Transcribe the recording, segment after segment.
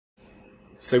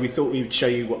So we thought we would show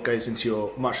you what goes into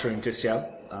your mushroom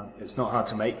Duxelles. It's not hard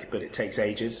to make, but it takes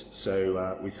ages,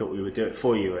 so we thought we would do it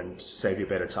for you and save you a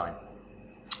bit of time.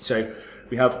 So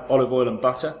we have olive oil and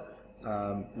butter,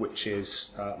 which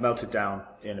is melted down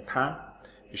in a pan.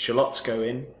 The shallots go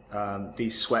in.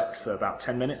 These sweat for about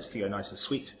 10 minutes to go nice and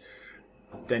sweet.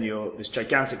 Then this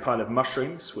gigantic pile of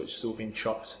mushrooms, which has all been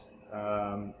chopped,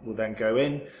 will then go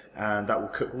in, and that will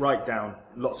cook right down.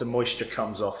 Lots of moisture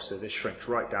comes off, so this shrinks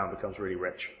right down, becomes really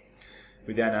rich.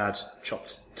 We then add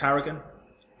chopped tarragon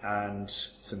and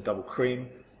some double cream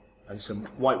and some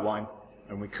white wine,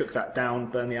 and we cook that down,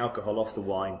 burn the alcohol off the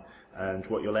wine, and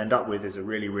what you'll end up with is a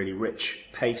really, really rich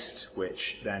paste,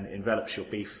 which then envelops your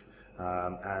beef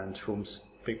and forms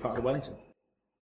a big part of the Wellington.